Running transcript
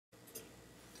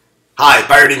Hi,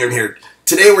 Byron Ingram here.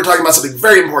 Today we're talking about something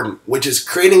very important, which is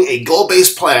creating a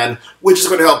goal-based plan, which is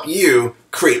going to help you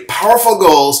create powerful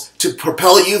goals to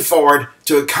propel you forward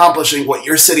to accomplishing what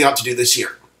you're setting out to do this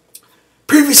year.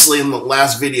 Previously in the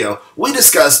last video, we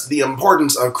discussed the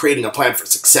importance of creating a plan for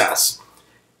success.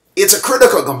 It's a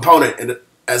critical component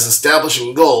as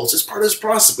establishing goals is part of this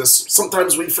process because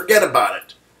sometimes we forget about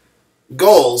it.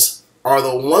 Goals are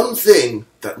the one thing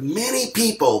that many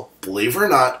people, believe it or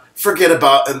not, forget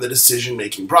about in the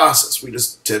decision-making process. We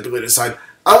just typically decide,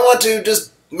 I want to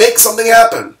just make something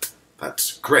happen.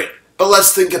 That's great. But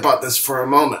let's think about this for a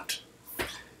moment.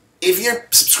 If you're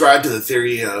subscribed to the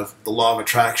theory of the law of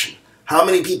attraction, how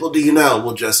many people do you know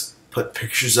will just put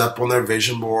pictures up on their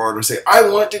vision board or say, I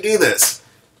want to do this?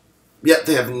 Yet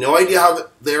they have no idea how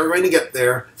they're going to get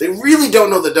there. They really don't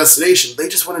know the destination. They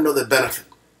just want to know the benefit.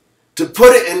 To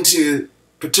put it into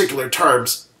particular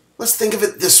terms, let's think of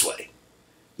it this way.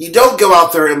 You don't go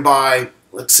out there and buy,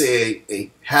 let's say,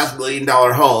 a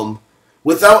 $500,000 home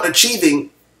without achieving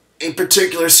a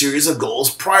particular series of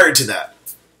goals prior to that.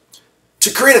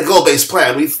 To create a goal-based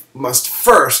plan, we must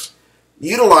first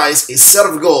utilize a set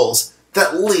of goals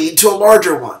that lead to a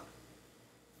larger one.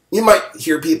 You might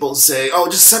hear people say, oh,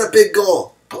 just set a big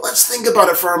goal. But let's think about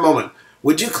it for a moment.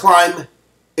 Would you climb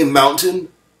a mountain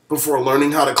before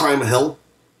learning how to climb a hill?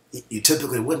 You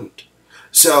typically wouldn't.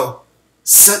 So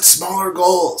set smaller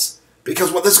goals,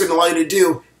 because what this is going to allow you to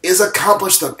do is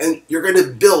accomplish them, and you're going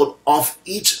to build off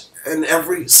each and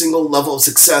every single level of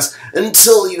success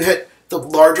until you hit the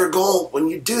larger goal when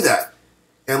you do that.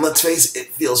 And let's face it, it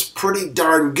feels pretty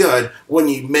darn good when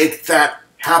you make that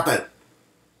happen,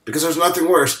 because there's nothing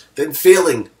worse than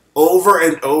failing over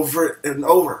and over and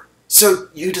over. So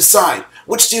you decide,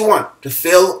 which do you want? To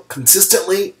fail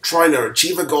consistently trying to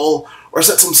achieve a goal, or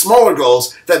set some smaller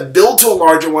goals that build to a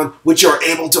larger one which you're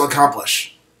able to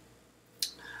accomplish?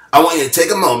 I want you to take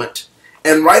a moment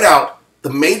and write out the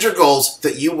major goals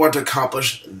that you want to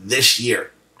accomplish this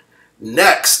year.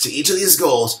 Next to each of these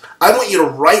goals, I want you to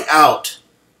write out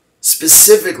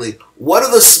specifically what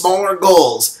are the smaller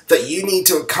goals that you need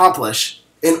to accomplish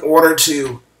in order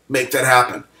to make that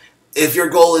happen. If your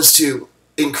goal is to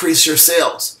increase your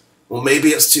sales, well, maybe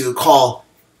it's to call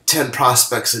 10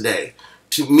 prospects a day,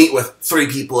 to meet with 3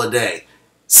 people a day.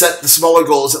 Set the smaller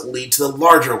goals that lead to the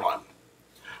larger one.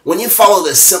 When you follow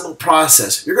this simple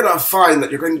process, you're going to find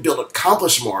that you're going to be able to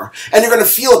accomplish more, and you're going to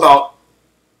feel about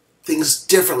things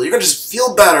differently. You're going to just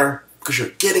feel better because you're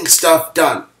getting stuff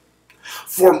done.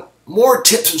 For more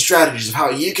tips and strategies of how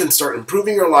you can start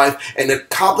improving your life and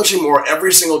accomplishing more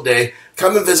every single day,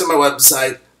 come and visit my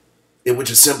website,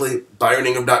 which is simply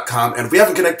byroningham.com. And if we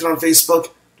haven't connected on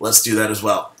Facebook, let's do that as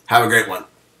well. Have a great one.